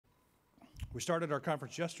We started our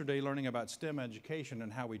conference yesterday learning about STEM education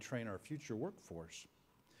and how we train our future workforce.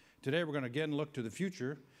 Today we're going to again look to the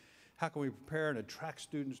future. How can we prepare and attract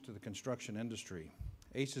students to the construction industry?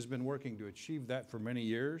 ACE has been working to achieve that for many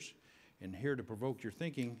years, and here to provoke your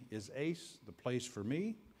thinking, is ACE the place for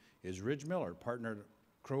me? Is Ridge Miller, partner at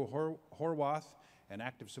Crowe Horwath, an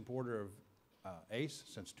active supporter of ACE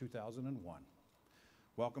since 2001.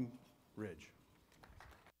 Welcome, Ridge.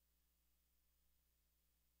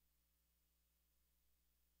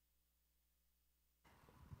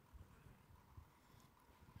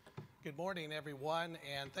 Good morning, everyone,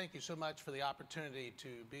 and thank you so much for the opportunity to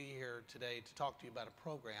be here today to talk to you about a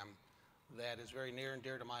program that is very near and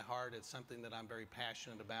dear to my heart. It's something that I'm very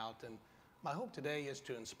passionate about, and my hope today is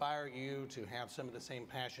to inspire you to have some of the same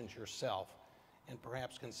passions yourself and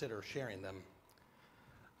perhaps consider sharing them.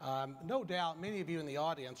 No doubt many of you in the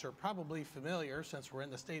audience are probably familiar, since we're in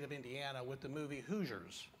the state of Indiana, with the movie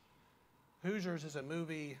Hoosiers. Hoosiers is a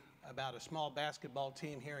movie about a small basketball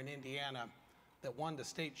team here in Indiana that won the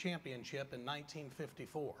state championship in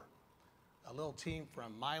 1954. A little team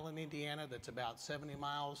from Milan, Indiana, that's about 70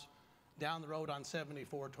 miles down the road on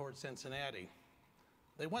 74 towards Cincinnati.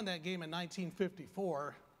 They won that game in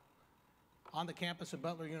 1954 on the campus of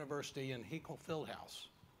Butler University in Hinkle Fieldhouse,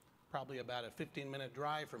 probably about a 15-minute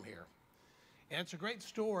drive from here. And it's a great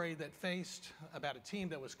story that faced about a team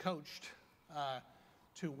that was coached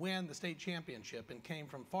to win the state championship and came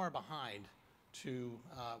from far behind to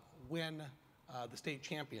win the state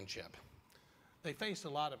championship. They faced a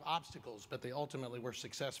lot of obstacles, but they ultimately were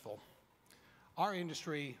successful. Our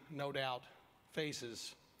industry, no doubt,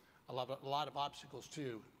 faces a lot of obstacles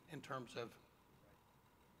too in terms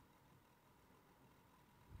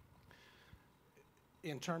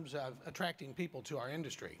of attracting people to our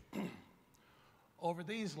industry. Over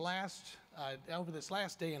this last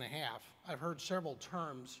day and a half, I've heard several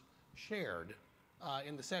terms shared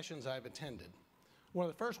in the sessions I've attended. One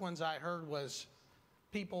of the first ones I heard was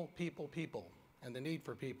people, people, people, and the need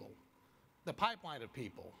for people. The pipeline of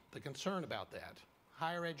people, the concern about that,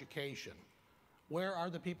 higher education. Where are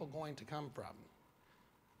the people going to come from?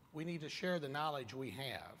 We need to share the knowledge we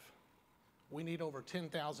have. We need over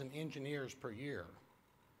 10,000 engineers per year.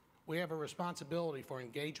 We have a responsibility for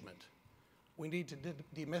engagement. We need to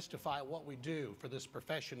demystify what we do for this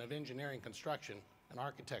profession of engineering, construction, and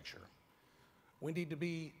architecture. We need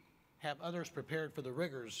to have others prepared for the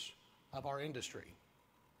rigors of our industry.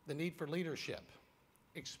 The need for leadership,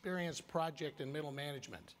 experienced project and middle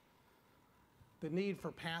management, the need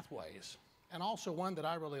for pathways, and also one that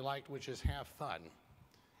I really liked, which is have fun.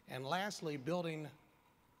 And lastly, building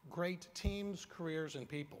great teams, careers, and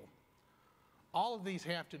people. All of these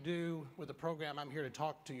have to do with the program I'm here to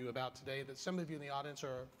talk to you about today that some of you in the audience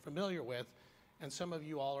are familiar with and some of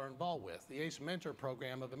you all are involved with, the ACE Mentor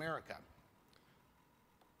Program of America.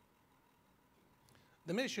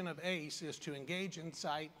 The mission of ACE is to engage,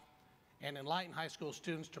 incite, and enlighten high school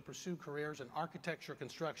students to pursue careers in architecture,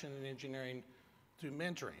 construction, and engineering through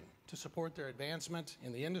mentoring to support their advancement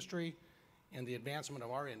in the industry and the advancement of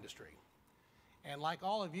our industry. And like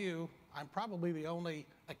all of you, I'm probably the only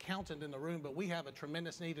accountant in the room, but we have a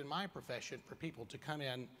tremendous need in my profession for people to come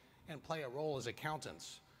in and play a role as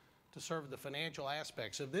accountants to serve the financial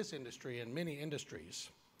aspects of this industry and many industries.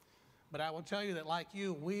 But I will tell you that like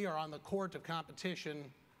you, we are on the court of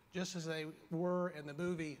competition, just as they were in the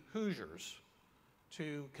movie Hoosiers,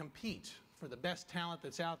 to compete for the best talent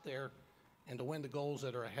that's out there and to win the goals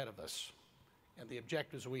that are ahead of us and the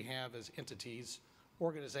objectives we have as entities,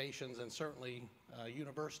 organizations, and certainly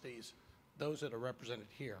universities, those that are represented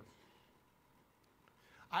here.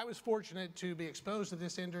 I was fortunate to be exposed to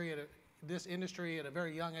this industry at a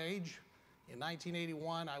very young age. In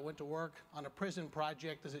 1981, I went to work on a prison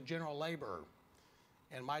project as a general laborer,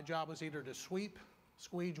 and my job was either to sweep,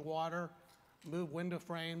 squeege water, move window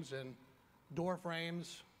frames and door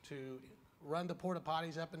frames, to run the porta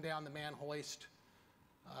potties up and down the man hoist,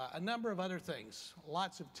 a number of other things,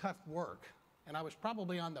 lots of tough work, and I was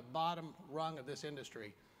probably on the bottom rung of this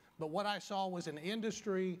industry. But what I saw was an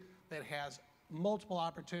industry that has multiple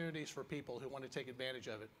opportunities for people who want to take advantage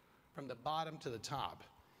of it, from the bottom to the top.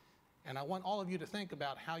 And I want all of you to think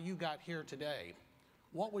about how you got here today.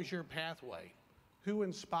 What was your pathway? Who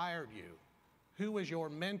inspired you? Who was your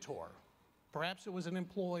mentor? Perhaps it was an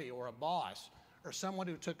employee or a boss or someone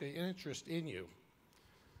who took an interest in you.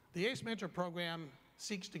 The ACE Mentor Program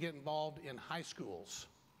seeks to get involved in high schools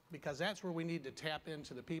because that's where we need to tap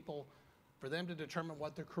into the people for them to determine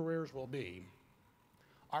what their careers will be.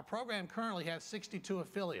 Our program currently has 62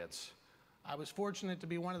 affiliates. I was fortunate to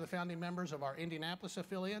be one of the founding members of our Indianapolis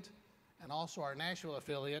affiliate and also our Nashville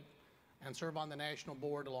affiliate. and serve on the national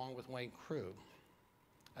board along with Wayne Crowe.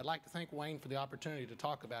 I'd like to thank Wayne for the opportunity to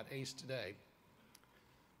talk about ACE today.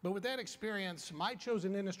 But with that experience, my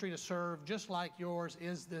chosen industry to serve, just like yours,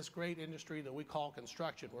 is this great industry that we call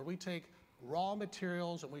construction, where we take raw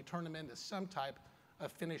materials and we turn them into some type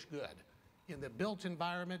of finished good. In the built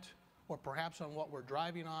environment, or perhaps on what we're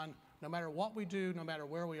driving on, no matter what we do, no matter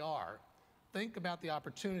where we are, think about the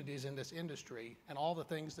opportunities in this industry and all the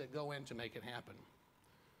things that go in to make it happen.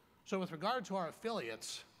 So with regard to our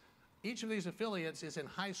affiliates, each of these affiliates is in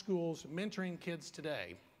high schools mentoring kids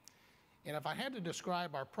today. And if I had to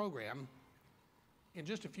describe our program in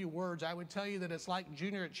just a few words, I would tell you that it's like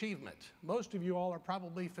junior achievement. Most of you all are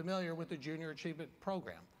probably familiar with the junior achievement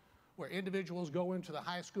program, where individuals go into the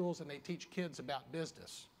high schools and they teach kids about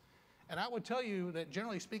business. And I would tell you that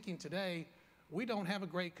generally speaking today, we don't have a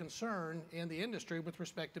great concern in the industry with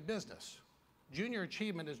respect to business. Junior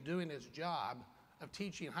achievement is doing its job of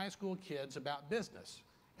teaching high school kids about business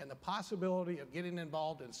and the possibility of getting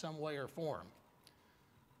involved in some way or form.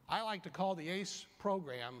 I like to call the ACE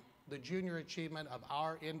program the junior achievement of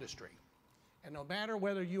our industry. And no matter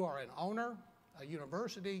whether you are an owner, a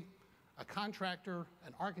university, a contractor,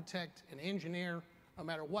 an architect, an engineer, no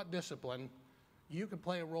matter what discipline, you can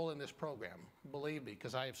play a role in this program, believe me,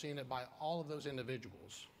 because I have seen it by all of those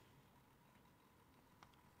individuals.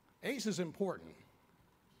 ACE is important,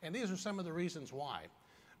 and these are some of the reasons why.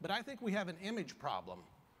 But I think we have an image problem.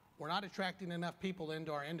 We're not attracting enough people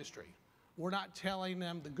into our industry. We're not telling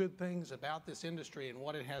them the good things about this industry and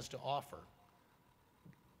what it has to offer.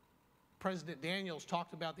 President Daniels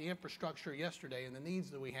talked about the infrastructure yesterday and the needs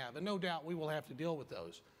that we have, and no doubt we will have to deal with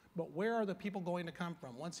those. But where are the people going to come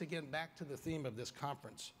from? Once again, back to the theme of this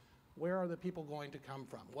conference. Where are the people going to come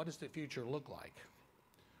from? What does the future look like?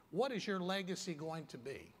 What is your legacy going to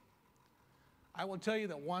be? I will tell you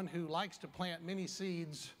that one who likes to plant many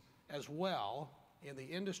seeds as well in the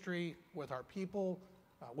industry, with our people,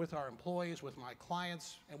 with our employees, with my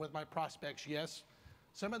clients, and with my prospects, yes,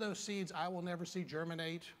 some of those seeds I will never see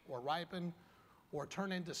germinate or ripen or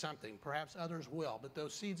turn into something. Perhaps others will, but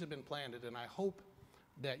those seeds have been planted, and I hope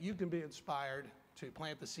that you can be inspired to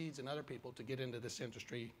plant the seeds in other people to get into this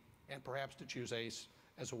industry and perhaps to choose ACE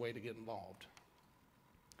as a way to get involved.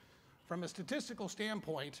 From a statistical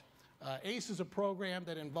standpoint, ACE is a program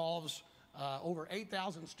that involves over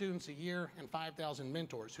 8,000 students a year and 5,000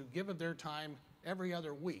 mentors who give of their time every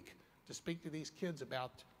other week to speak to these kids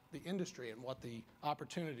about the industry and what the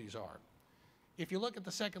opportunities are. If you look at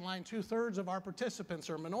the second line, 2/3 of our participants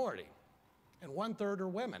are minority and 1/3 are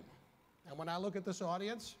women. And when I look at this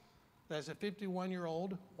audience, as a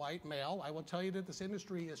 51-year-old white male, I will tell you that this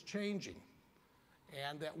industry is changing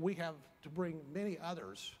and that we have to bring many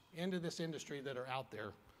others into this industry that are out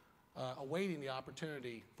there awaiting the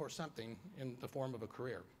opportunity for something in the form of a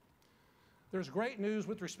career. There's great news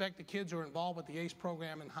with respect to kids who are involved with the ACE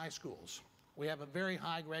program in high schools. We have a very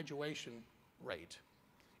high graduation rate.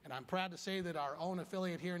 And I'm proud to say that our own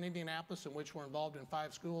affiliate here in Indianapolis, in which we're involved in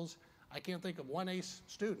 5 schools, I can't think of one ACE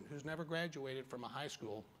student who's never graduated from a high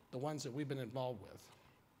school, the ones that we've been involved with.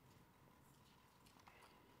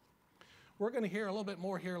 We're going to hear a little bit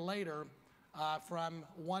more here later from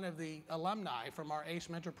one of the alumni from our ACE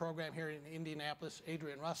mentor program here in Indianapolis,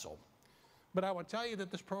 Adrian Russell. But I will tell you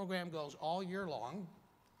that this program goes all year long,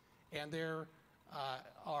 and the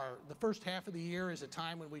first half of the year is a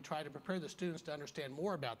time when we try to prepare the students to understand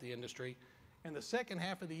more about the industry. And the second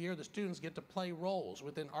half of the year, the students get to play roles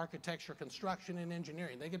within architecture, construction, and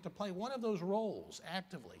engineering. They get to play one of those roles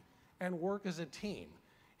actively and work as a team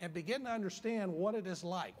and begin to understand what it is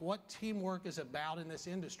like, what teamwork is about in this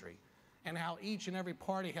industry, and how each and every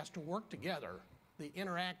party has to work together, the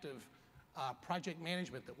interactive project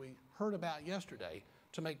management that we heard about yesterday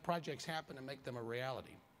to make projects happen and make them a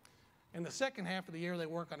reality. In the second half of the year, they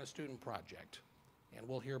work on a student project, and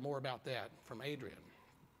we'll hear more about that from Adrian.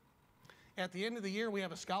 At the end of the year, we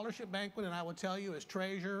have a scholarship banquet, and I will tell you as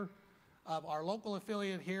treasurer of our local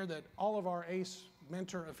affiliate here that all of our ACE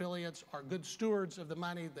mentor affiliates are good stewards of the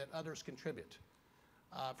money that others contribute.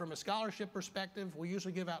 From a scholarship perspective, we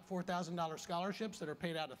usually give out $4,000 scholarships that are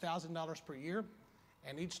paid out $1,000 per year,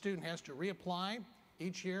 and each student has to reapply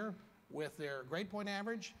each year with their grade point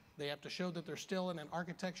average. They have to show that they're still in an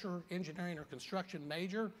architecture, engineering, or construction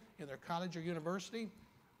major in their college or university,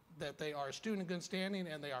 that they are a student in good standing,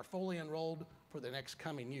 and they are fully enrolled for the next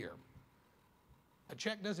coming year. A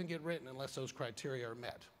check doesn't get written unless those criteria are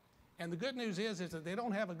met. And the good news is that they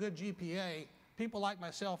don't have a good GPA. People like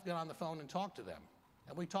myself get on the phone and talk to them.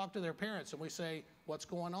 And we talk to their parents and we say, what's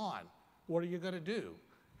going on? What are you going to do?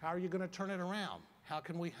 How are you going to turn it around? How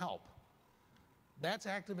can we help? That's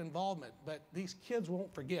active involvement, but these kids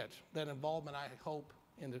won't forget that involvement, I hope,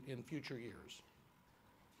 in future years.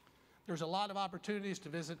 There's a lot of opportunities to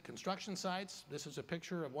visit construction sites. This is a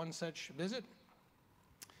picture of one such visit.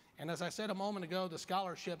 And as I said a moment ago, the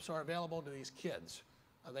scholarships are available to these kids.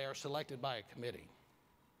 They are selected by a committee.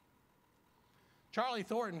 Charlie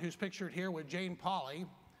Thornton, who's pictured here with Jane Pauley,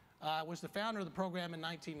 was the founder of the program in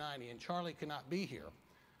 1990, and Charlie could not be here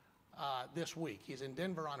this week. He's in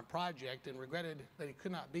Denver on a project and regretted that he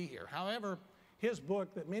could not be here. However, his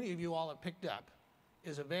book that many of you all have picked up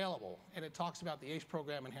is available, and it talks about the ACE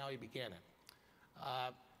program and how he began it.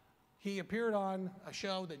 He appeared on a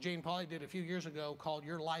show that Jane Pauley did a few years ago called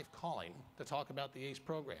Your Life Calling to talk about the ACE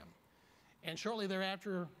program. And shortly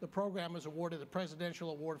thereafter, the program was awarded the Presidential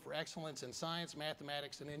Award for Excellence in Science,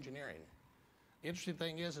 Mathematics, and Engineering. The interesting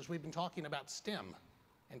thing is we've been talking about STEM,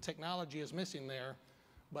 and technology is missing there,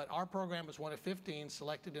 but our program was one of 15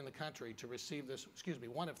 selected in the country to receive this,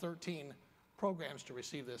 one of 13 programs to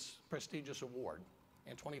receive this prestigious award,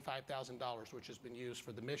 and $25,000, which has been used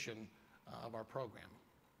for the mission of our program.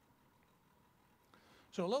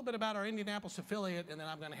 So a little bit about our Indianapolis affiliate, and then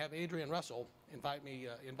I'm going to have Adrian Russell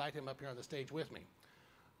invite him up here on the stage with me.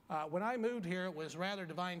 When I moved here, it was rather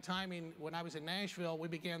divine timing. When I was in Nashville, we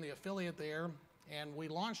began the affiliate there, and we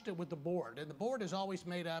launched it with the board. And the board is always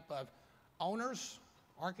made up of owners,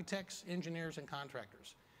 architects, engineers, and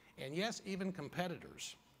contractors. And yes, even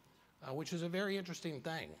competitors, which is a very interesting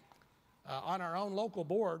thing. On our own local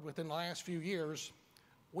board within the last few years,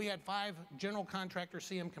 we had 5 general contractor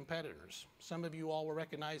CM competitors. Some of you all will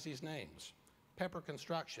recognize these names: Pepper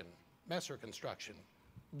Construction, Messer Construction,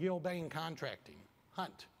 Gilbane Contracting,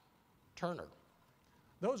 Hunt, Turner.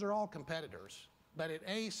 Those are all competitors, but at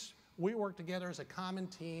ACE, we work together as a common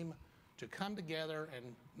team to come together and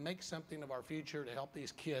make something of our future to help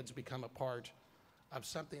these kids become a part of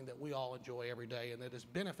something that we all enjoy every day and that has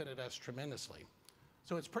benefited us tremendously.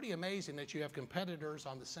 So it's pretty amazing that you have competitors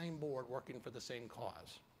on the same board working for the same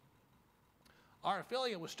cause. Our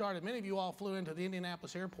affiliate was started, many of you all flew into the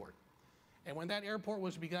Indianapolis airport. And when that airport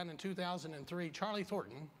was begun in 2003, Charlie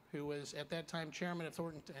Thornton, who was at that time chairman of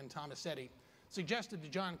Thornton and Tomasetti, suggested to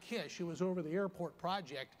John Kish, who was over the airport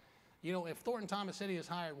project, you know, if Thornton Tomasetti is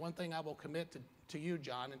hired, one thing I will commit to you,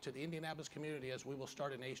 John, and to the Indianapolis community is we will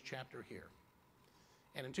start an ACE chapter here.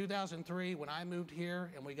 And in 2003, when I moved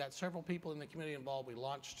here and we got several people in the community involved, we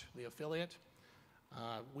launched the affiliate.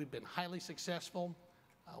 We've been highly successful.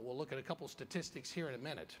 We'll look at a couple statistics here in a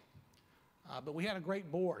minute. But we had a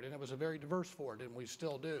great board, and it was a very diverse board, and we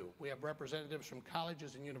still do. We have representatives from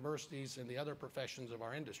colleges and universities and the other professions of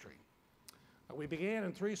our industry. We began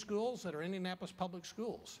in 3 schools that are Indianapolis public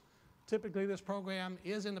schools. Typically, this program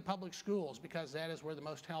is in the public schools because that is where the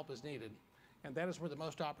most help is needed. And that is where the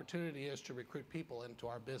most opportunity is to recruit people into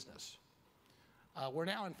our business. We're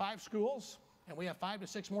now in 5 schools, and we have 5 to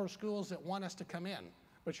 6 more schools that want us to come in.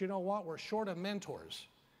 But you know what? We're short of mentors.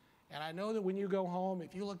 And I know that when you go home,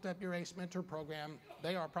 if you looked up your ACE mentor program,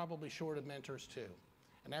 they are probably short of mentors too.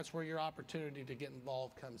 And that's where your opportunity to get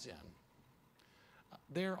involved comes in.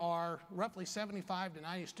 There are roughly 75 to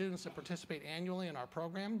 90 students that participate annually in our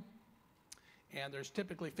program. And there's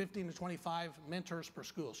typically 15 to 25 mentors per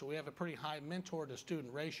school, so we have a pretty high mentor to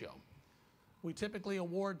student ratio. We typically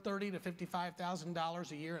award $30,000 to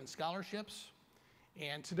 $55,000 a year in scholarships,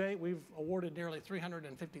 and to date we've awarded nearly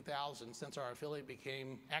 $350,000 since our affiliate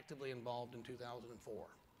became actively involved in 2004.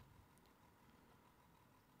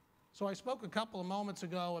 So I spoke a couple of moments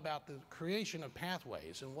ago about the creation of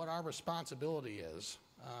pathways and what our responsibility is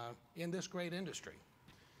in this great industry.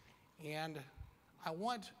 And I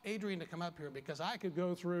want Adrian to come up here because I could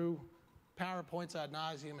go through PowerPoints ad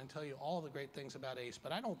nauseum and tell you all the great things about ACE,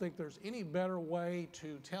 but I don't think there's any better way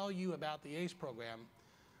to tell you about the ACE program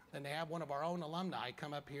than to have one of our own alumni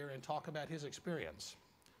come up here and talk about his experience.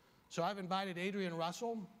 So I've invited Adrian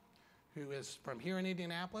Russell, who is from here in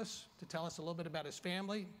Indianapolis, to tell us a little bit about his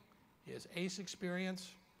family, his ACE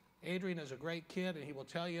experience. Adrian is a great kid, and he will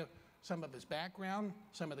tell you some of his background,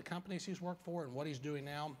 some of the companies he's worked for, and what he's doing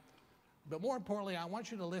now. But more importantly, I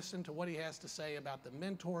want you to listen to what he has to say about the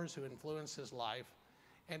mentors who influenced his life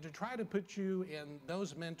and to try to put you in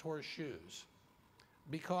those mentors' shoes,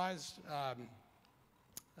 because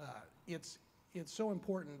it's so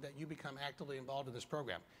important that you become actively involved in this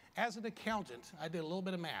program. As an accountant, I did a little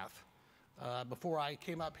bit of math before I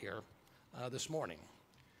came up here this morning.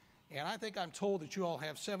 And I think I'm told that you all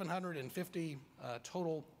have 750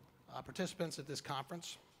 total participants at this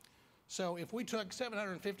conference. So if we took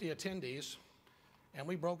 750 attendees and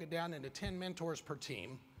we broke it down into 10 mentors per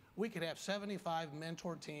team, we could have 75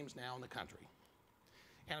 mentor teams now in the country.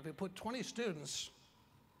 And if we put 20 students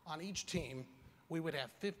on each team, we would have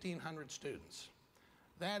 1,500 students.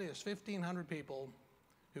 That is 1,500 people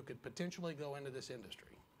who could potentially go into this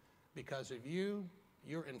industry. Because of you,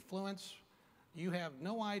 your influence, you have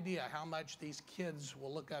no idea how much these kids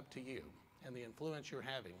will look up to you and the influence you're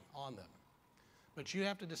having on them. But you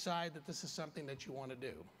have to decide that this is something that you want to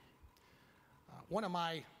do. One of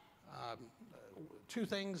my three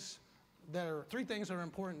things that are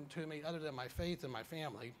important to me other than my faith and my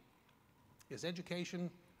family is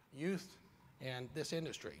education, youth, and this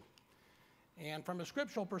industry. And from a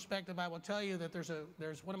scriptural perspective, I will tell you that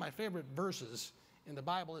there's one of my favorite verses in the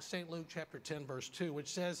Bible is St. Luke chapter 10, verse 2, which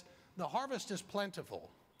says, "The harvest is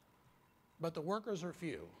plentiful, but the workers are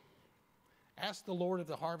few. Ask the Lord of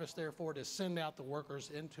the harvest, therefore, to send out the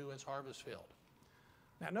workers into his harvest field."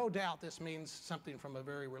 Now, no doubt this means something from a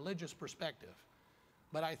very religious perspective,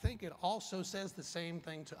 but I think it also says the same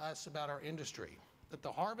thing to us about our industry, that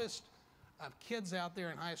the harvest of kids out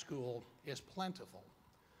there in high school is plentiful,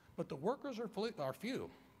 but the workers are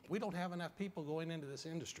few. We don't have enough people going into this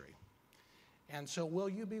industry. And so will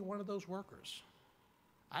you be one of those workers?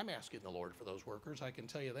 I'm asking the Lord for those workers, I can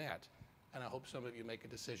tell you that. And I hope some of you make a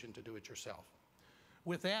decision to do it yourself.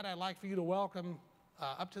 With that, I'd like for you to welcome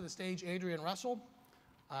up to the stage Adrian Russell.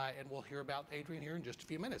 And we'll hear about Adrian here in just a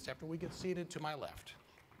few minutes after we get seated to my left.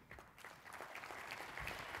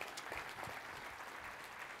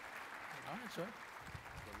 All right, sir.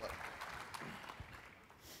 Good luck.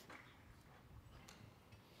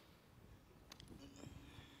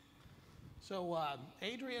 So,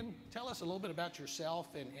 Adrian, tell us a little bit about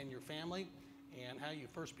yourself and your family and how you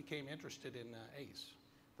first became interested in ACE.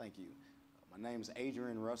 Thank you. My name is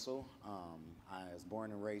Adrian Russell. I was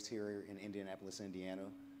born and raised here in Indianapolis, Indiana.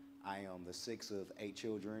 I am the sixth of 8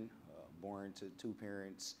 children, born to 2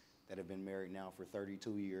 parents that have been married now for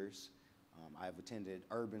 32 years. I've attended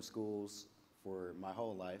urban schools for my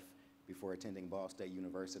whole life before attending Ball State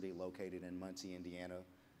University, located in Muncie, Indiana.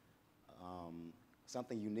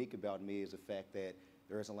 Something unique about me is the fact that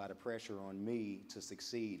there is a lot of pressure on me to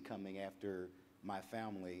succeed coming after my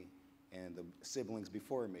family and the siblings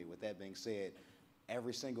before me. With that being said,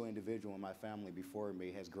 every single individual in my family before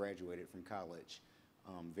me has graduated from college.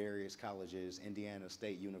 Various colleges, Indiana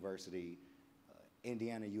State University,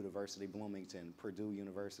 Indiana University, Bloomington, Purdue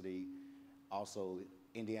University, also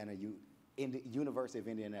University of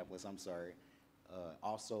Indianapolis,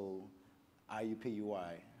 also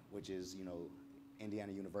IUPUI, which is,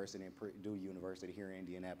 Indiana University and Purdue University here in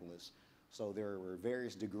Indianapolis. So there were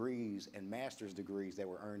various degrees and master's degrees that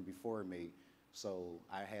were earned before me. So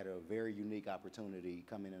I had a very unique opportunity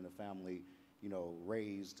coming in a family,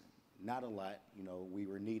 raised not a lot. We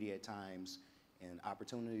were needy at times and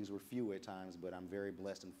opportunities were few at times, but I'm very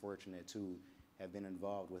blessed and fortunate to have been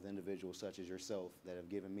involved with individuals such as yourself that have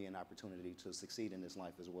given me an opportunity to succeed in this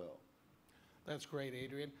life as well. That's great,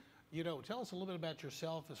 Adrian. Tell us a little bit about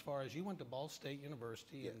yourself as far as you went to Ball State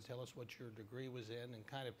University. Yes. And tell us what your degree was in and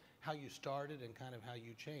kind of how you started and kind of how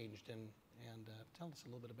you changed. And tell us a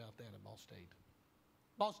little bit about that at Ball State.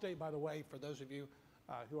 Ball State, by the way, for those of you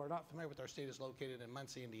who are not familiar with our state, is located in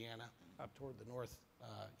Muncie, Indiana, up toward the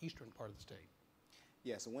northeastern part of the state.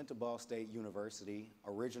 Yes, I went to Ball State University.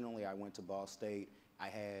 Originally, I went to Ball State. I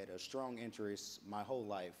had a strong interest my whole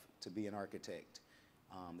life to be an architect.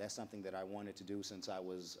 That's something that I wanted to do since I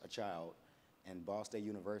was a child. And Ball State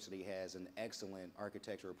University has an excellent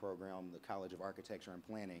architectural program, the College of Architecture and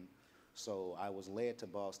Planning. So I was led to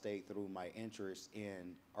Ball State through my interest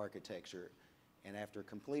in architecture. And after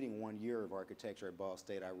completing 1 year of architecture at Ball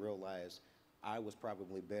State, I realized I was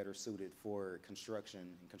probably better suited for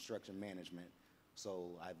construction and construction management.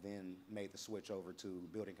 So I then made the switch over to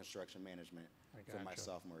building construction management for my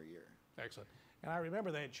sophomore year. Excellent. And I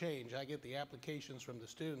remember that change. I get the applications from the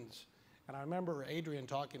students, and I remember Adrian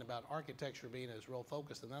talking about architecture being his real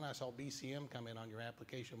focus, and then I saw BCM come in on your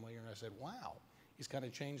application 1 year, and I said, wow, he's kind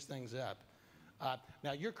of changed things up.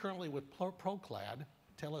 Now, you're currently with ProCLAD.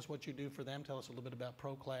 Tell us what you do for them. Tell us a little bit about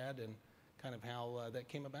ProCLAD and kind of how that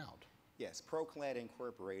came about. Yes, ProCLAD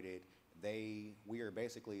Incorporated, we are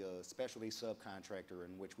basically a specialty subcontractor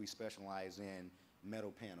in which we specialize in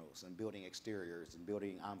metal panels and building exteriors and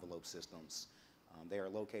building envelope systems. They are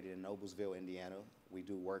located in Noblesville, Indiana. We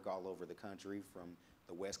do work all over the country from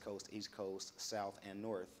the West Coast, East Coast, South, and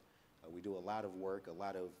North. We do a lot of work, a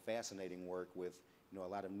lot of fascinating work with a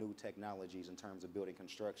lot of new technologies in terms of building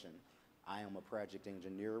construction. I am a project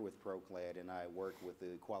engineer with ProCLAD, and I work with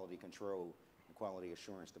the quality control and quality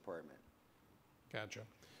assurance department. Gotcha.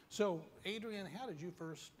 So, Adrian, how did you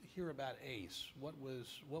first hear about ACE? What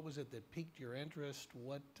was it that piqued your interest?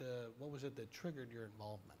 What was it that triggered your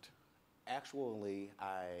involvement? Actually,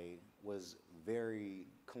 I was very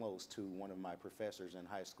close to one of my professors in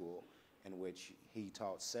high school, in which he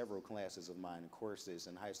taught several classes of mine, courses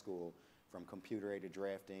in high school, from computer-aided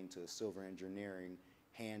drafting to civil engineering,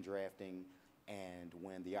 hand drafting. And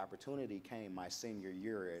when the opportunity came my senior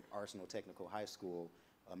year at Arsenal Technical High School,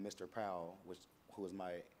 Mr. Powell, who was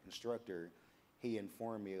my instructor, he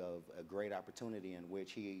informed me of a great opportunity in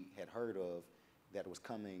which he had heard of that was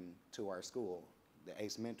coming to our school, the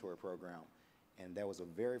ACE Mentor Program. And that was the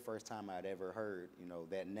very first time I'd ever heard,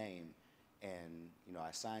 that name. And,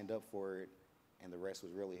 I signed up for it, and the rest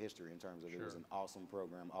was really history in terms of It was an awesome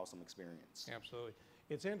program, awesome experience. Absolutely.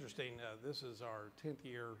 It's interesting, this is our 10th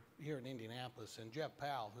year here in Indianapolis, and Jeff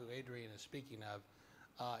Powell, who Adrian is speaking of,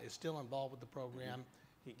 is still involved with the program.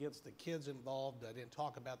 He gets the kids involved. I didn't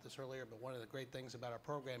talk about this earlier, but one of the great things about our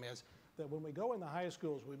program is that when we go in the high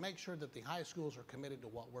schools, we make sure that the high schools are committed to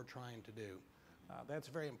what we're trying to do. That's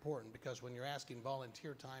very important, because when you're asking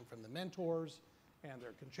volunteer time from the mentors and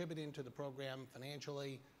they're contributing to the program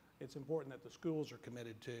financially, it's important that the schools are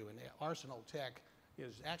committed too. And Arsenal Tech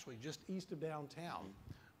is actually just east of downtown,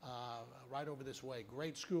 right over this way.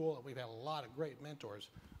 Great school. We've had a lot of great mentors.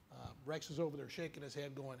 Rex is over there shaking his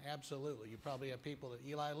head going, absolutely. You probably have people at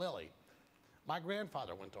Eli Lilly. My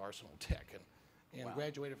grandfather went to Arsenal Tech and Wow.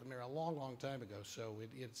 graduated from there a long, long time ago. So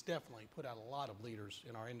it's definitely put out a lot of leaders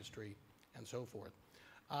in our industry and so forth.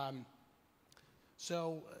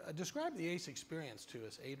 Describe the ACE experience to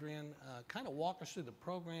us, Adrian. Kind of walk us through the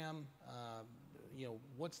program.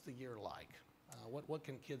 What's the year like? What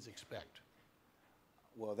can kids expect?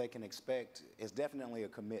 Well, they can expect, it's definitely a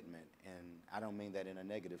commitment, and I don't mean that in a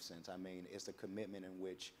negative sense. I mean, it's a commitment in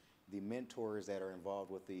which the mentors that are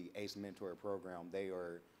involved with the ACE Mentor Program, they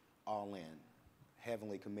are all in,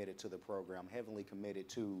 heavily committed to the program, heavily committed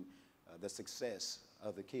to the success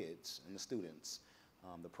of the kids and the students.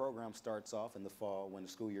 The program starts off in the fall when the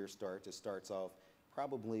school year starts. It starts off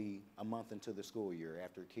probably a month into the school year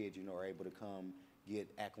after kids, are able to come get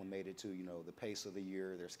acclimated to, the pace of the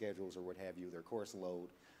year, their schedules or what have you, their course load.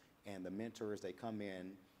 And the mentors, they come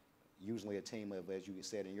in, usually a team of, as you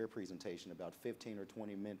said in your presentation, about 15 or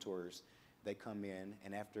 20 mentors. They come in,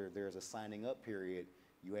 and after there's a signing up period,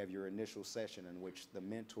 you have your initial session in which the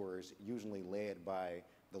mentors, usually led by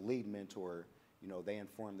the lead mentor, they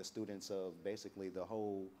inform the students of basically the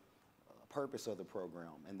whole purpose of the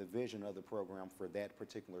program and the vision of the program for that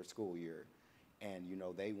particular school year. And,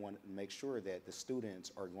 they want to make sure that the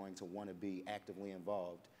students are going to want to be actively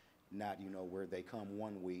involved, not, where they come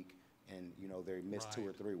 1 week and, they miss 2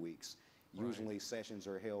 or 3 weeks. Usually sessions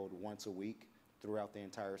are held once a week throughout the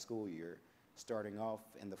entire school year. Starting off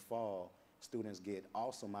in the fall, students get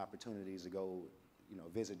awesome opportunities to go,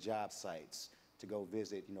 visit job sites, to go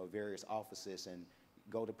visit, various offices and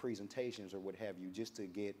go to presentations or what have you, just to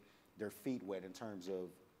get their feet wet in terms of,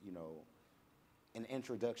 an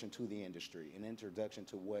introduction to the industry, an introduction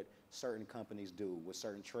to what certain companies do, what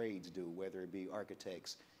certain trades do, whether it be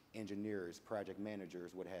architects, engineers, project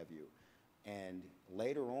managers, what have you. And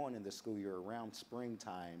later on in the school year, around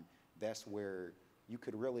springtime, that's where you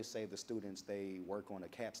could really say the students, they work on a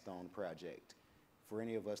capstone project. For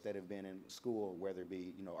any of us that have been in school, whether it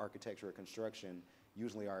be, architecture or construction,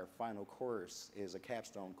 usually our final course is a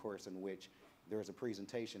capstone course in which there's a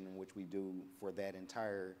presentation in which we do for that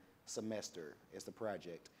entire semester as the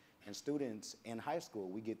project. And students in high school,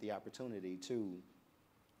 we get the opportunity to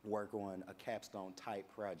work on a capstone type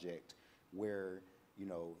project where,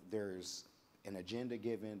 there's an agenda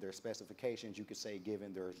given, there's specifications, you could say,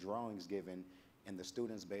 given, there's drawings given, and the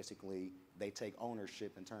students basically, they take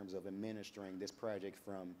ownership in terms of administering this project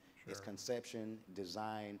from its conception,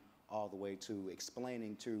 design, all the way to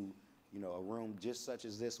explaining to, a room just such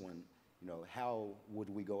as this one, how would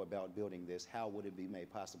we go about building this? How would it be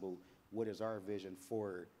made possible? What is our vision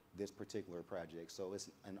for this particular project? So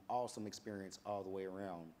it's an awesome experience all the way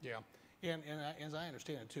around. Yeah, and as I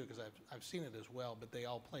understand it too, because I've seen it as well, but they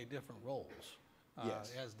all play different roles.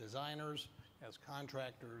 Yes. As designers, as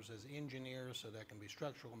contractors, as engineers, so that can be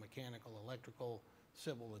structural, mechanical, electrical,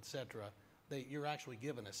 civil, etc. You're actually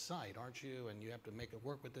given a site, aren't you? And you have to make it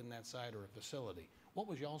work within that site or a facility. What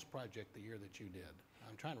was y'all's project the year that you did?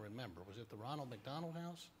 I'm trying to remember. Was it the Ronald McDonald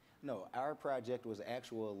House? No, our project was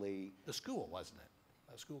actually... The school, wasn't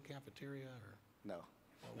it? A school cafeteria or? No.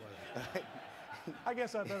 What was it? I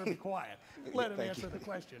guess I better be quiet. Let him answer the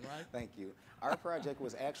question, right? Thank you. Our project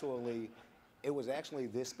was actually, it was actually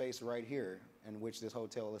this space right here in which this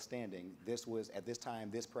hotel is standing. This was, at this time,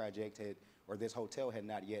 this project had, or this hotel had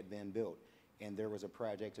not yet been built. And there was a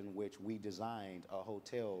project in which we designed a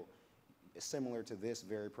hotel similar to this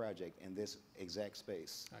very project in this exact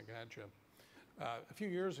space. I gotcha. A few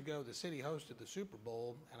years ago, the city hosted the Super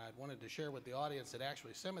Bowl, and I wanted to share with the audience that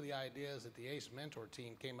actually some of the ideas that the ACE Mentor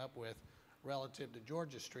team came up with relative to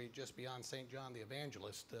Georgia Street, just beyond St. John the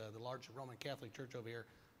Evangelist, the large Roman Catholic church over here,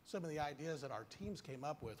 some of the ideas that our teams came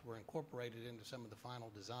up with were incorporated into some of the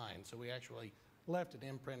final design. So we actually left an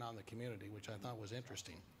imprint on the community, which I thought was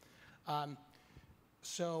interesting.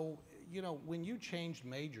 So, you know, when you changed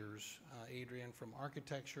majors, Adrian, from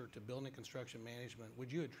architecture to building construction management,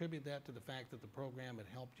 would you attribute that to the fact that the program had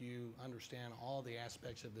helped you understand all the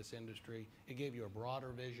aspects of this industry? It gave you a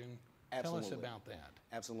broader vision? Absolutely. Tell us about that.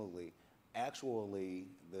 Absolutely. Actually,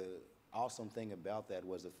 the awesome thing about that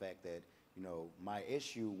was the fact that, you know, my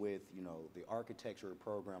issue with, you know, the architecture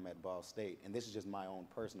program at Ball State, and this is just my own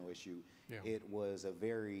personal issue, it was a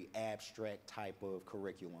very abstract type of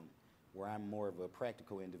curriculum where I'm more of a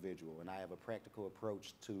practical individual, and I have a practical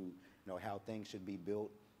approach to, you know, how things should be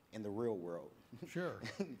built in the real world. Sure.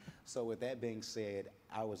 So with that being said,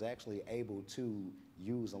 I was actually able to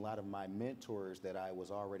use a lot of my mentors that I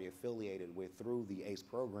was already affiliated with through the ACE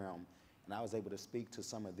program, and I was able to speak to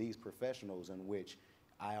some of these professionals in which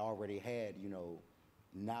I already had, you know,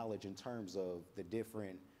 knowledge in terms of the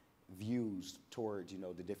different views towards, you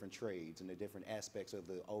know, the different trades and the different aspects of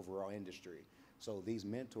the overall industry. So these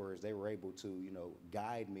mentors, they were able to, you know,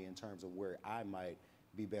 guide me in terms of where I might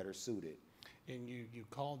be better suited. And you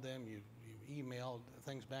called them, you emailed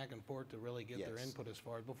things back and forth to really get their input as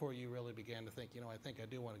far as before you really began to think, you know, I think I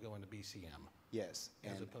do want to go into BCM. Yes.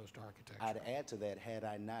 As and opposed to architecture. I'd add to that, had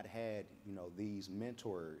I not had, you know, these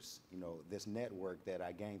mentors, you know, this network that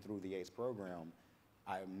I gained through the ACE program,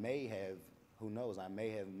 I may have, who knows, I may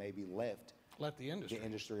have maybe left the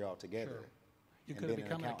industry altogether. Sure. You could have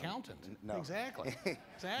become an accountant. No. Exactly.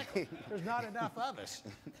 Exactly. There's not enough of us.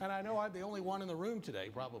 And I know I'm the only one in the room today,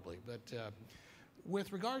 probably. But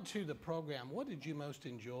with regard to the program, what did you most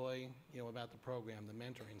enjoy, you know, about the program, the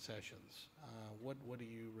mentoring sessions? What do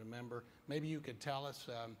you remember? Maybe you could tell us,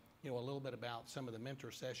 you know, a little bit about some of the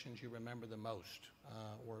mentor sessions you remember the most,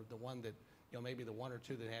 or the one that, you know, maybe the one or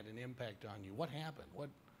two that had an impact on you. What happened? What,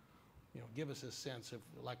 you know, give us a sense of,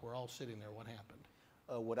 like we're all sitting there, what happened?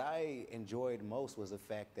 What I enjoyed most was the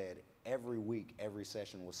fact that every week, every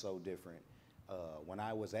session was so different. When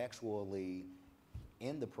I was actually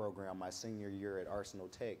in the program my senior year at Arsenal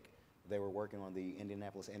Tech, they were working on the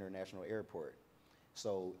Indianapolis International Airport.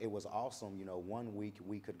 So it was awesome, you know, one week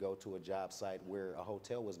we could go to a job site where a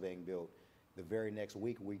hotel was being built. The very next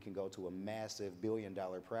week we can go to a massive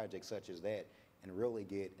billion-dollar project such as that and really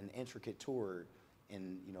get an intricate tour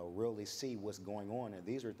and, you know, really see what's going on. And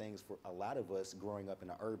these are things for a lot of us growing up in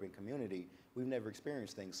an urban community, we've never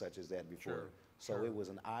experienced things such as that before. Sure, so sure. It was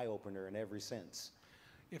an eye-opener in every sense.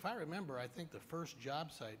 If I remember, I think the first job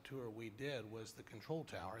site tour we did was the control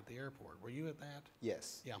tower at the airport. Were you at that?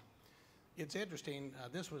 Yes. Yeah. It's interesting.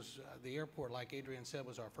 This was the airport, like Adrian said,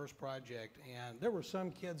 was our first project. And there were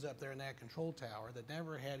some kids up there in that control tower that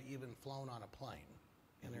never had even flown on a plane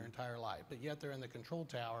in their entire life. But yet they're in the control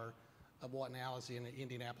tower of what now is the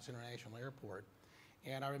Indianapolis International Airport.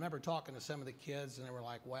 And I remember talking to some of the kids, and they were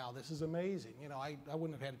like, wow, this is amazing. You know, I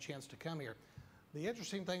wouldn't have had a chance to come here. The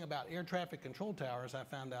interesting thing about air traffic control towers, I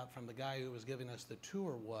found out from the guy who was giving us the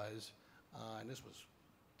tour was, and this was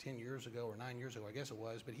 10 years ago or 9 years ago, I guess it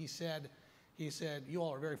was, but he said, you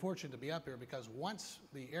all are very fortunate to be up here because once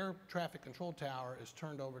the air traffic control tower is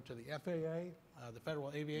turned over to the FAA, the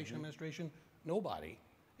Federal Aviation Administration, nobody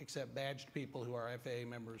except badged people who are FAA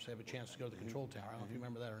members have a chance to go to the control tower. I don't know if you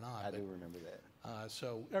remember that or not. I do remember that.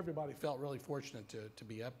 So everybody felt really fortunate to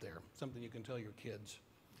be up there, something you can tell your kids.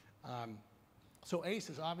 So ACE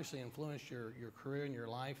has obviously influenced your career and your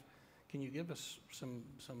life. Can you give us some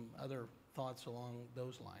other thoughts along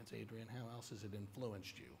those lines, Adrian? How else has it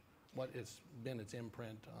influenced you? What has been its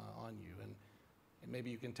imprint on you? And maybe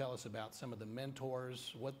you can tell us about some of the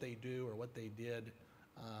mentors, what they do or what they did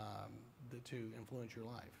to influence your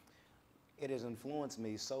life. It has influenced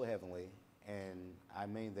me so heavily, and I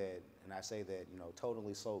mean that, and I say that, you know,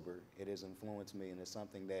 totally sober. It has influenced me, and it's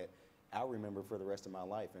something that I'll remember for the rest of my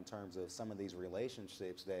life in terms of some of these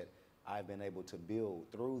relationships that I've been able to build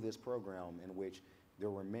through this program, in which there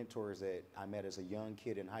were mentors that I met as a young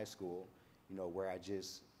kid in high school, you know, where I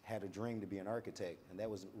just had a dream to be an architect, and that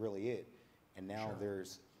was really it. And now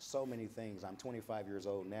there's so many things. I'm 25 years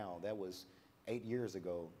old now. That was 8 years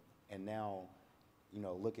ago. And now, you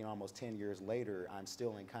know, looking almost 10 years later, I'm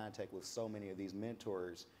still in contact with so many of these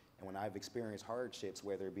mentors. And when I've experienced hardships,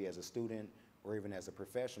 whether it be as a student or even as a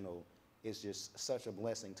professional, it's just such a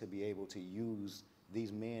blessing to be able to use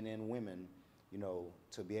these men and women, you know,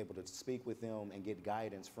 to be able to speak with them and get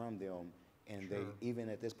guidance from them. And they, even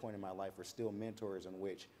at this point in my life, are still mentors in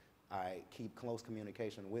which I keep close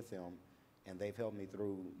communication with them, and they've helped me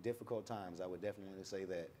through difficult times. I would definitely say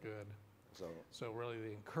that. Good. So really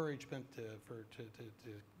the encouragement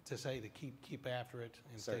to say to keep after it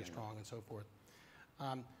and certainly. stay strong and so forth.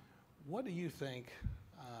 What do you think,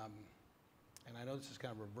 and I know this is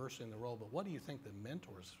kind of reversing the role, but what do you think the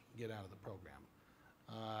mentors get out of the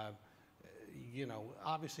program? You know,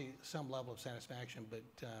 obviously some level of satisfaction, but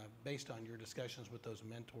based on your discussions with those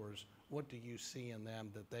mentors, what do you see in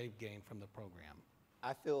them that they've gained from the program?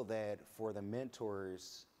 I feel that for the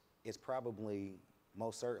mentors, it's probably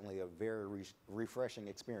most certainly a very refreshing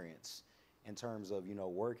experience in terms of, you know,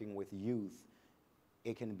 working with youth.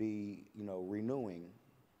 It can be, you know, renewing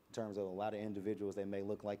in terms of a lot of individuals. They may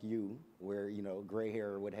look like you, where, you know, gray hair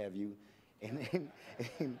or what have you, and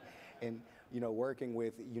you know, working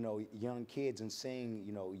with, you know, young kids and seeing,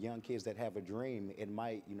 you know, young kids that have a dream, it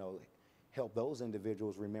might, you know, help those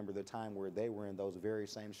individuals remember the time where they were in those very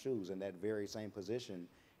same shoes, in that very same position.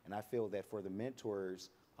 And I feel that for the mentors,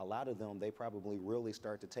 a lot of them, they probably really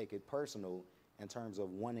start to take it personal in terms of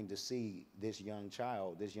wanting to see this young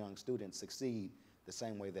child, this young student succeed the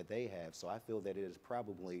same way that they have. So I feel that it is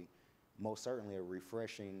probably most certainly a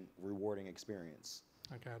refreshing, rewarding experience.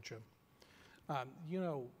 I gotcha. You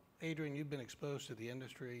know, Adrian, you've been exposed to the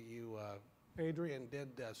industry. Adrian did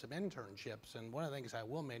some internships, and one of the things I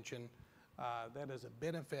will mention that is a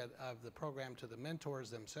benefit of the program to the mentors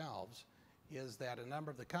themselves is that a number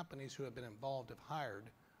of the companies who have been involved have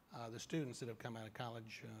hired the students that have come out of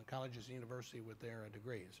colleges and university with their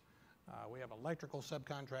degrees. We have electrical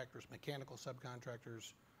subcontractors, mechanical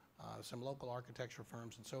subcontractors, some local architecture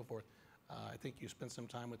firms and so forth. I think you spent some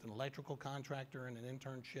time with an electrical contractor in an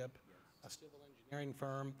internship, a civil engineering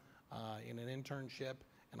firm in an internship,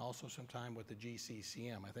 and also some time with the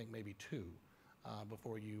GCCM, I think maybe 2,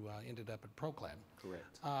 before you ended up at ProCLAD.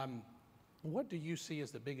 Correct. What do you see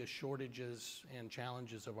as the biggest shortages and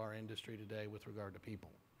challenges of our industry today with regard to people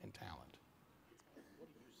and talent?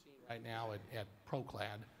 What do you see right now at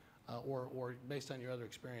ProCLAD, or based on your other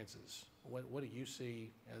experiences? What do you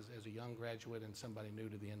see as a young graduate and somebody new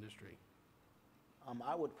to the industry?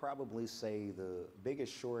 I would probably say the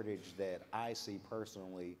biggest shortage that I see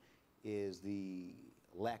personally is the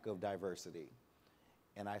lack of diversity.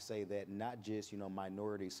 And I say that not just, you know,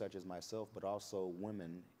 minorities such as myself, but also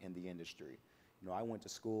women in the industry. You know, I went to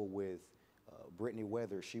school with Brittany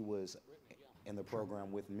Weather. She was in the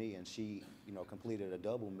program with me, and she, you know, completed a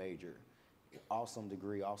double major. Awesome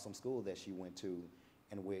degree, awesome school that she went to,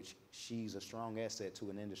 in which she's a strong asset to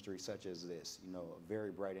an industry such as this, you know, a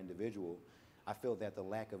very bright individual. I feel that the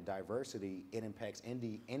lack of diversity, it impacts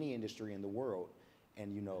any industry in the world.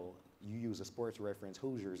 And, you know, you use a sports reference,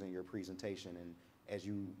 Hoosiers, in your presentation. And as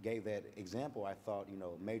you gave that example, I thought, you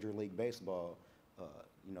know, Major League Baseball,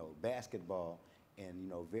 you know, basketball, and, you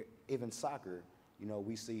know, even soccer, you know,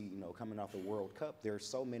 we see, you know, coming off the World Cup, there are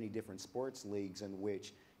so many different sports leagues in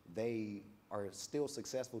which they are still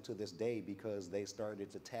successful to this day because they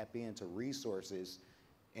started to tap into resources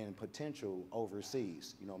and potential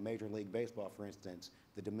overseas. You know, Major League Baseball, for instance,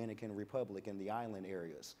 the Dominican Republic and the island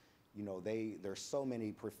areas. You know, there's so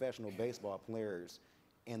many professional baseball players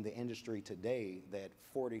in the industry today that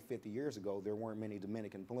 40, 50 years ago, there weren't many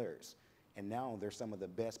Dominican players. And now there's some of the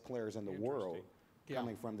best players in the world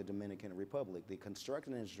coming from the Dominican Republic. The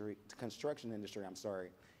construction industry,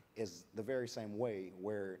 is the very same way,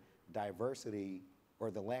 where diversity or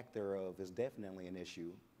the lack thereof is definitely an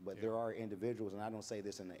issue. But there are individuals, and I don't say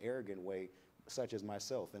this in an arrogant way, such as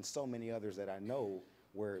myself and so many others that I know,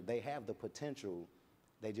 where they have the potential,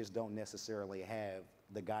 they just don't necessarily have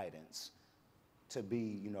the guidance to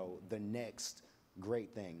be, you know, the next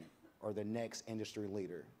great thing or the next industry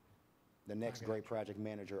leader, the next great project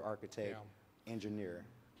manager, architect, engineer.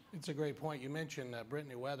 It's a great point. You mentioned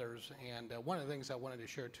Brittany Weathers, and one of the things I wanted to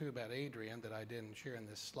share too about Adrian that I didn't share in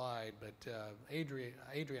this slide, but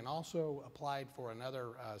Adrian also applied for another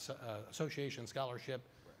association scholarship,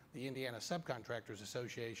 the Indiana Subcontractors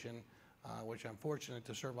Association, which I'm fortunate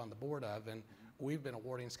to serve on the board of, and we've been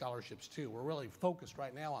awarding scholarships too. We're really focused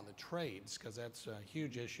right now on the trades because that's a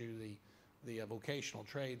huge issue, the vocational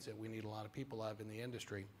trades that we need a lot of people of in the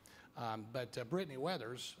industry. But Brittany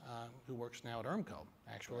Weathers, who works now at ERMCO,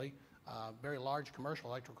 actually, very large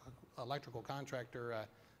commercial electrical contractor,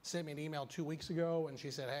 sent me an email 2 weeks ago, and she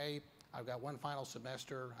said, hey, I've got one final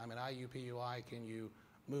semester. I'm an IUPUI. Can you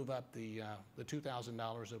move up the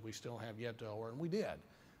 $2,000 that we still have yet to owe her? And we did.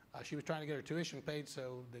 She was trying to get her tuition paid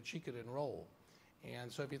so that she could enroll.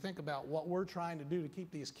 And so if you think about what we're trying to do to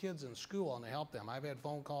keep these kids in school and to help them, I've had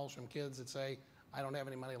phone calls from kids that say, I don't have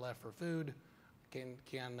any money left for food.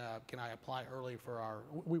 can I apply early for our,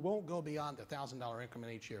 we won't go beyond the $1,000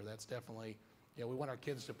 increment each year. That's definitely, you know, we want our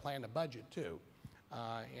kids to plan a budget too,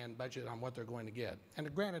 and budget on what they're going to get.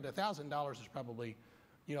 And granted, $1,000 is probably,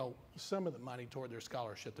 you know, some of the money toward their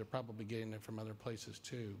scholarship. They're probably getting it from other places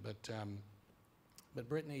too. But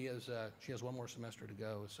Brittany is, she has one more semester to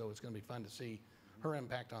go, so it's going to be fun to see her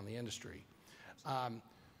impact on the industry. I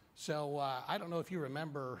don't know if you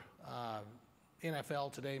remember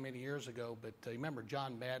NFL Today many years ago, but you remember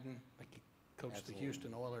John Madden, like he coached Absolutely. the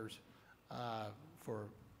Houston Oilers for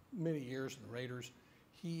many years, and the Raiders.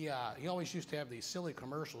 He always used to have these silly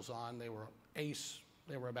commercials on. They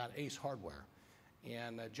were about Ace hardware.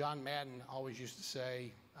 And John Madden always used to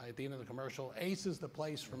say at the end of the commercial, Ace is the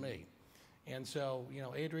place for me. And so, you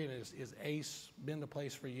know, Adrian, is Ace been the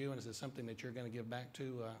place for you, and is it something that you're going to give back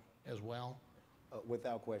to as well?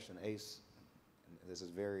 Without question, Ace, this is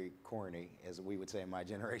very corny, as we would say in my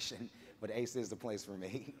generation, but Ace is the place for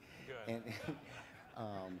me. Good.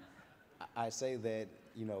 And I say that,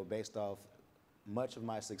 you know, based off much of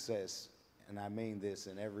my success, and I mean this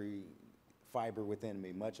in every fiber within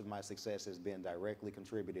me, much of my success has been directly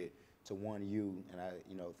contributed to one, you, and I,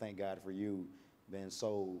 you know, thank God for you being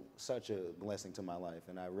such a blessing to my life,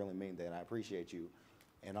 and I really mean that. I appreciate you.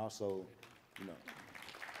 And also, you know,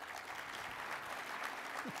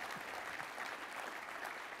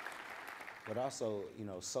 but also, you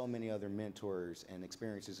know, so many other mentors and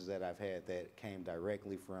experiences that I've had that came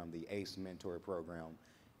directly from the ACE mentor program.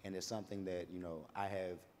 And it's something that, you know, I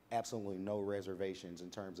have absolutely no reservations in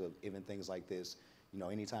terms of even things like this. You know,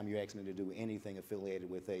 anytime you ask me to do anything affiliated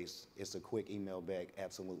with ACE, it's a quick email back,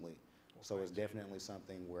 absolutely. So it's definitely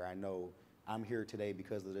something where I know I'm here today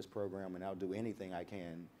because of this program, and I'll do anything I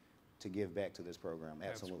can to give back to this program,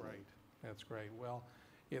 absolutely. That's great. That's great. Well,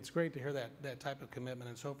 it's great to hear that type of commitment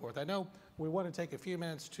and so forth. I know we want to take a few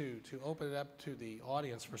minutes to open it up to the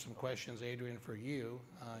audience for some questions, Adrian, for you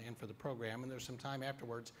and for the program, and there's some time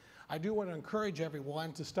afterwards. I do want to encourage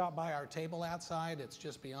everyone to stop by our table outside. It's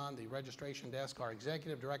just beyond the registration desk. Our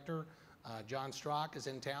executive director, John Strock, is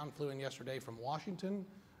in town, flew in yesterday from Washington,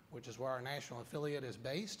 which is where our national affiliate is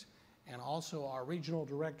based. And also our regional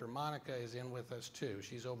director, Monica, is in with us too.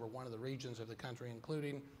 She's over one of the regions of the country,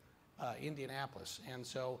 including Indianapolis. And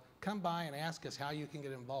so come by and ask us how you can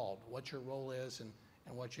get involved, what your role is and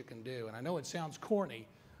what you can do. And I know it sounds corny,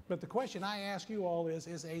 but the question I ask you all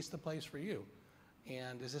is ACE the place for you?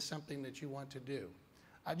 And is this something that you want to do?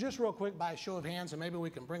 Just real quick, by a show of hands, and maybe we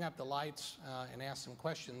can bring up the lights and ask some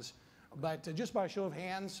questions. But just by a show of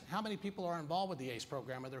hands, how many people are involved with the ACE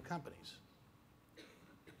program at their companies?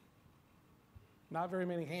 Not very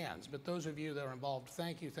many hands, but those of you that are involved,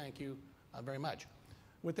 thank you very much.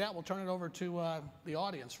 With that, we'll turn it over to the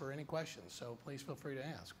audience for any questions, so please feel free to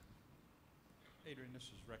ask. Adrian, this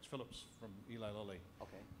is Rex Phillips from Eli Lilly.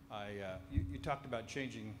 Okay. You talked about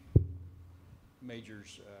changing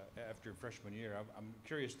majors after freshman year. I'm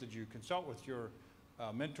curious, did you consult with your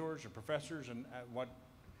mentors or professors, and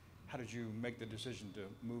how did you make the decision to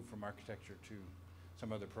move from architecture to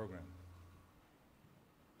some other program?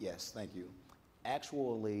 Yes, thank you.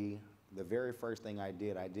 Actually, the very first thing I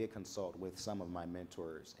did consult with some of my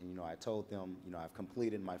mentors. And, you know, I told them, you know, I've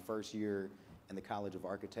completed my first year in the College of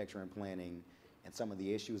Architecture and Planning, and some of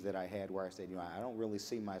the issues that I had where I said, you know, I don't really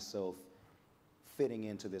see myself fitting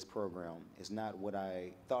into this program. It's not what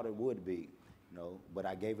I thought it would be, you know, but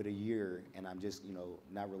I gave it a year, and I'm just, you know,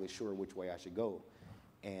 not really sure which way I should go.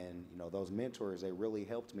 And, you know, those mentors, they really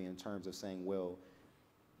helped me in terms of saying, well,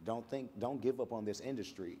 don't give up on this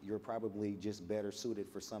industry. You're probably just better suited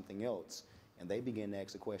for something else. And they began to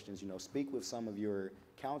ask the questions, you know, speak with some of your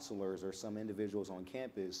counselors or some individuals on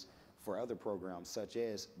campus for other programs, such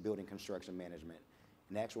as building construction management.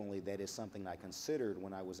 And actually, that is something I considered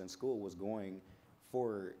when I was in school, was going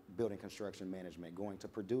for building construction management, going to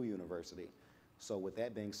Purdue University. So with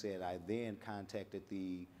that being said, I then contacted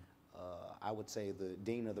I would say the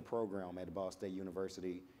dean of the program at Ball State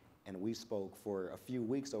University, and we spoke for a few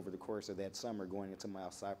weeks over the course of that summer going into my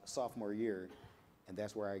sophomore year, and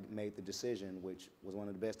that's where I made the decision, which was one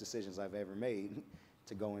of the best decisions I've ever made,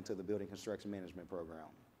 to go into the building construction management program.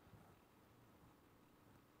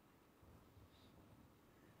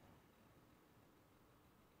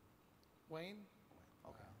 Wayne?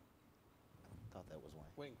 Okay. I thought that was Wayne.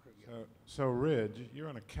 Wayne Krug, yeah. So Ridge, you're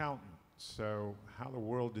an accountant. So how the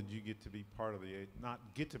world did you get to be part of the, not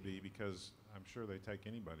get to be, because I'm sure they take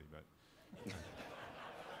anybody, but.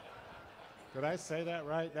 Did I say that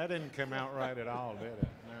right? That didn't come out right at all, did it?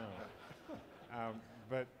 No.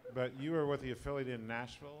 But you were with the affiliate in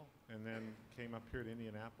Nashville and then came up here to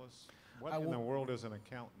Indianapolis. What in the world is an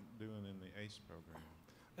accountant doing in the ACE program?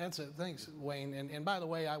 That's it. Thanks, Wayne. And by the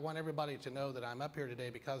way, I want everybody to know that I'm up here today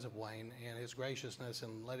because of Wayne and his graciousness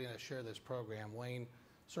in letting us share this program. Wayne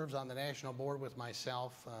serves on the national board with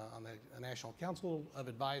myself on the National Council of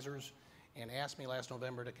Advisors, and asked me last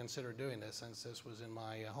November to consider doing this since this was in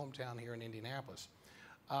my hometown here in Indianapolis.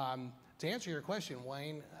 To answer your question,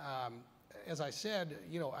 Wayne, as I said,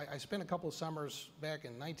 you know, I spent a couple of summers back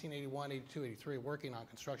in 1981, 82, 83 working on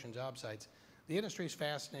construction job sites. The industry is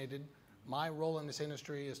fascinated. My role in this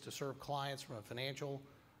industry is to serve clients from a financial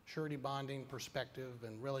surety bonding perspective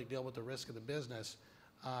and really deal with the risk of the business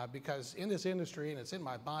because in this industry, and it's in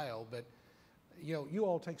my bio, but you know, you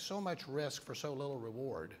all take so much risk for so little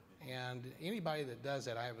reward. And anybody that does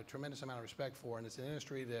that, I have a tremendous amount of respect for, and it's an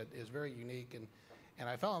industry that is very unique. And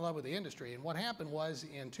I fell in love with the industry. And what happened was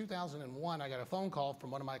in 2001, I got a phone call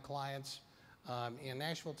from one of my clients in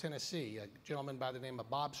Nashville, Tennessee, a gentleman by the name of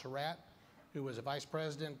Bob Surratt, who was a vice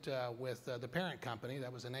president with the parent company.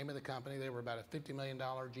 That was the name of the company. They were about a $50 million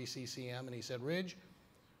GCCM. And he said, Ridge,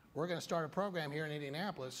 we're going to start a program here in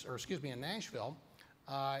Indianapolis, or excuse me, in Nashville,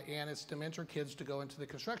 and it's to mentor kids to go into the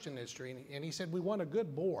construction industry. And he said, we want a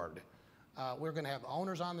good board. We're going to have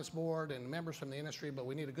owners on this board and members from the industry, but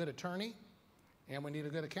we need a good attorney, and we need a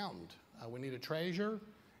good accountant. We need a treasurer,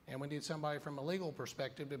 and we need somebody from a legal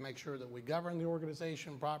perspective to make sure that we govern the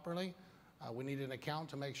organization properly. We need an accountant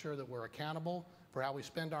to make sure that we're accountable for how we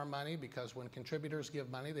spend our money, because when contributors give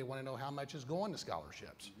money, they want to know how much is going to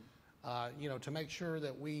scholarships. You know, to make sure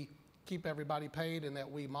that we keep everybody paid and that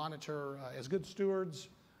we monitor as good stewards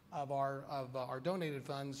of our donated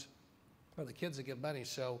funds for the kids that give money.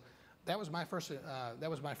 So that was my first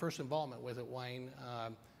involvement with it, Wayne.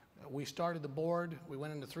 We started the board. We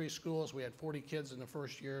went into 3 schools. We had 40 kids in the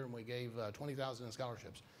first year, and we gave 20,000 in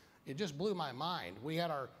scholarships. It just blew my mind. We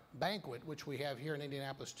had our banquet, which we have here in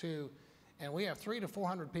Indianapolis too, and we have 300 to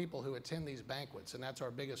 400 people who attend these banquets, and that's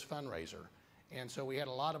our biggest fundraiser. And so we had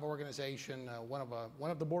a lot of organization. One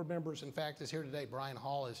of the board members, in fact, is here today. Brian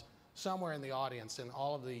Hall is somewhere in the audience, and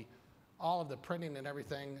all of the printing and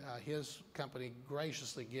everything his company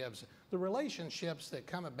graciously gives. The relationships that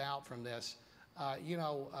come about from this, you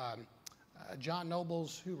know, John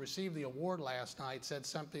Nobles, who received the award last night, said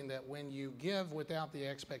something that when you give without the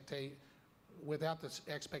expectation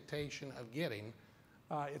of getting,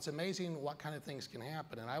 it's amazing what kind of things can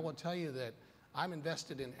happen. And I will tell you that I'm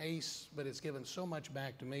invested in ACE, but it's given so much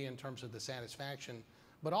back to me in terms of the satisfaction,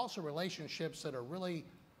 but also relationships that are really,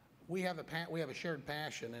 we have a shared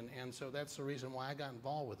passion, and so that's the reason why I got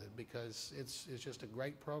involved with it, because it's just a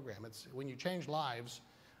great program. It's when you change lives,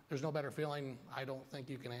 there's no better feeling I don't think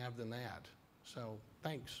you can have than that. So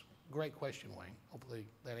thanks. Great question, Wayne. Hopefully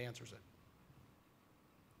that answers it.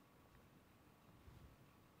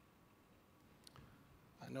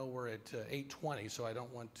 I know we're at 8:20, so I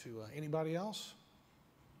don't want to, anybody else?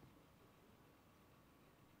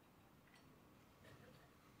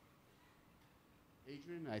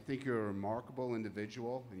 Adrian, I think you're a remarkable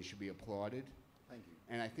individual and you should be applauded. Thank you.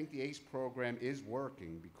 And I think the ACE program is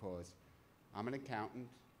working because I'm an accountant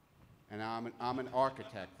and I'm an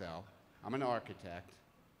architect, though. I'm an architect.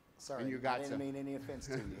 Sorry, and you got I didn't mean any offense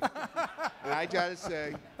to you. And I gotta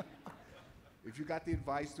say, if you got the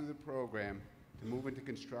advice through the program to move into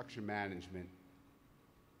construction management,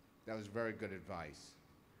 that was very good advice.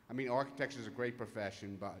 I mean, architecture is a great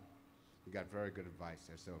profession, but you got very good advice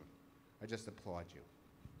there, so I just applaud you.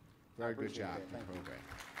 Very good job in the program.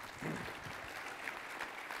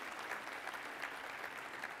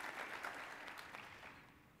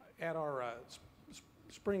 At our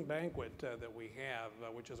spring banquet that we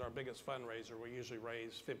have, which is our biggest fundraiser, we usually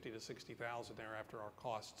raise $50,000 to $60,000 there after our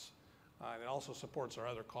costs. And it also supports our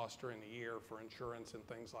other costs during the year for insurance and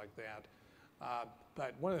things like that.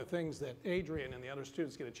 But one of the things that Adrian and the other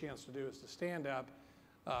students get a chance to do is to stand up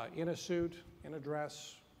in a suit, in a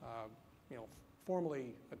dress, you know,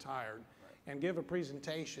 formally attired, and give a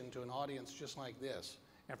presentation to an audience just like this.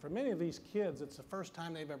 And for many of these kids, it's the first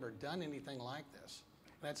time they've ever done anything like this.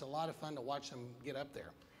 And it's a lot of fun to watch them get up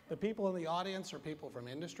there. The people in the audience are people from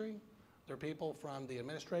industry. They're people from the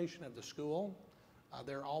administration of the school.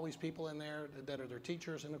 There are always people in there that are their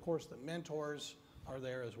teachers, and of course the mentors are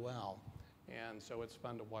there as well. And so it's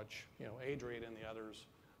fun to watch, you know, Adrian and the others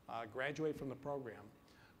graduate from the program.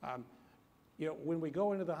 You know, when we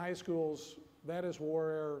go into the high schools, that is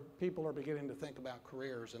where people are beginning to think about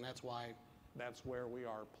careers, and that's where we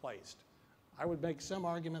are placed. I would make some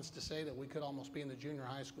arguments to say that we could almost be in the junior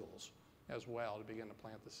high schools as well to begin to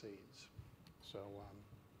plant the seeds. So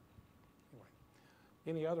anyway,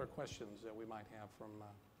 any other questions that we might have from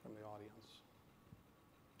the audience?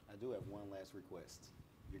 I do have one last request.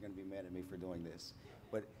 You're going to be mad at me for doing this.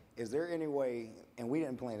 But is there any way, and we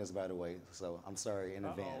didn't plan this, by the way, so I'm sorry in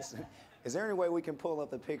advance. Is there any way we can pull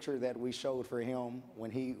up the picture that we showed for him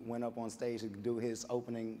when he went up on stage to do his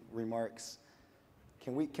opening remarks?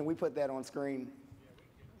 Can we put that on screen?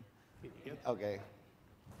 Okay.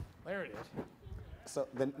 There it is. So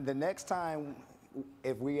the next time,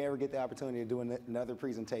 if we ever get the opportunity to do another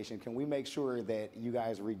presentation, can we make sure that you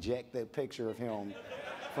guys reject that picture of him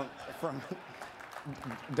from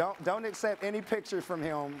don't accept any pictures from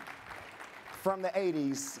him from the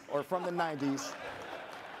 80s or from the 90s.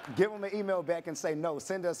 Give him an email back and say, no,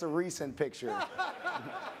 send us a recent picture.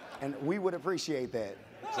 And we would appreciate that.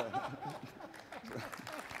 So.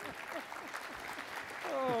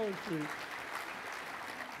 Oh, gee.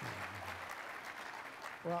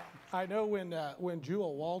 Well, I know when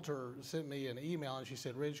Jewel Walter sent me an email and she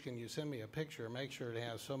said, Ridge, can you send me a picture? Make sure it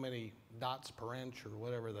has so many dots per inch or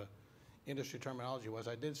whatever the industry terminology was.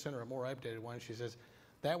 I did send her a more updated one. She says,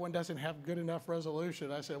 that one doesn't have good enough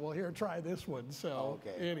resolution. I said, well, here, try this one. So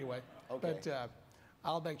anyway, but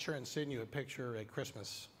I'll make sure and send you a picture at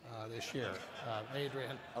Christmas this year,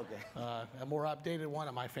 Adrian. A more updated one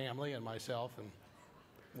of my family and myself, and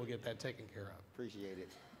we'll get that taken care of. Appreciate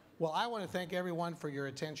it. Well, I want to thank everyone for your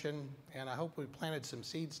attention, and I hope we planted some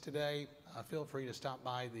seeds today. Feel free to stop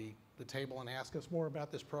by the table and ask us more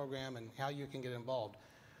about this program and how you can get involved.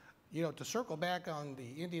 You know, to circle back on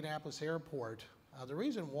the Indianapolis airport, the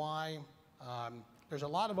reason why there's a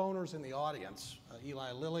lot of owners in the audience,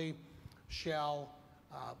 Eli Lilly, Shell,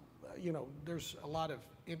 you know, there's a lot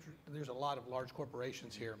of large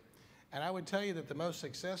corporations here. And I would tell you that the most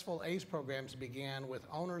successful ACE programs began with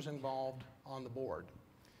owners involved on the board.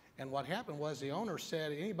 And what happened was the owner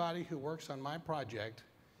said, anybody who works on my project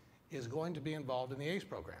is going to be involved in the ACE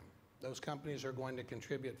program. Those companies are going to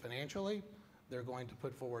contribute financially. They're going to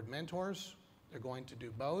put forward mentors. They're going to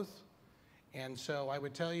do both. And so I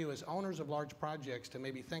would tell you as owners of large projects to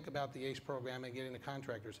maybe think about the ACE program and getting the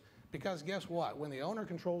contractors. Because guess what? When the owner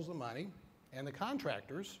controls the money and the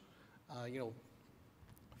contractors, you know,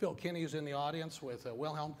 Phil Kinney's in the audience with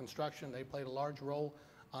Wilhelm Construction. They played a large role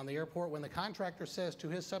on the airport. When the contractor says to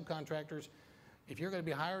his subcontractors, if you're going to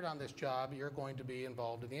be hired on this job, you're going to be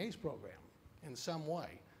involved in the ACE program in some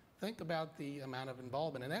way. Think about the amount of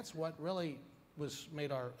involvement. And that's what really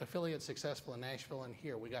made our affiliate successful in Nashville and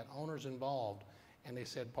here. We got owners involved, and they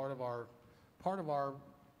said part of our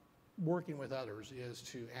working with others is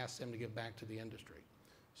to ask them to give back to the industry.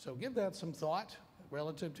 So give that some thought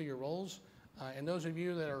relative to your roles. And those of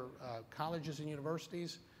you that are colleges and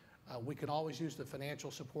universities, we can always use the financial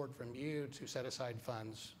support from you to set aside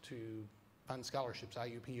funds to fund scholarships.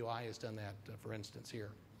 IUPUI has done that, for instance,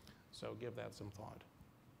 here. So give that some thought.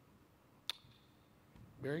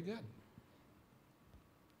 Very good.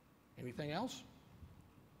 Anything else?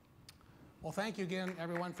 Well, thank you again,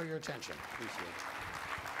 everyone, for your attention. Appreciate it.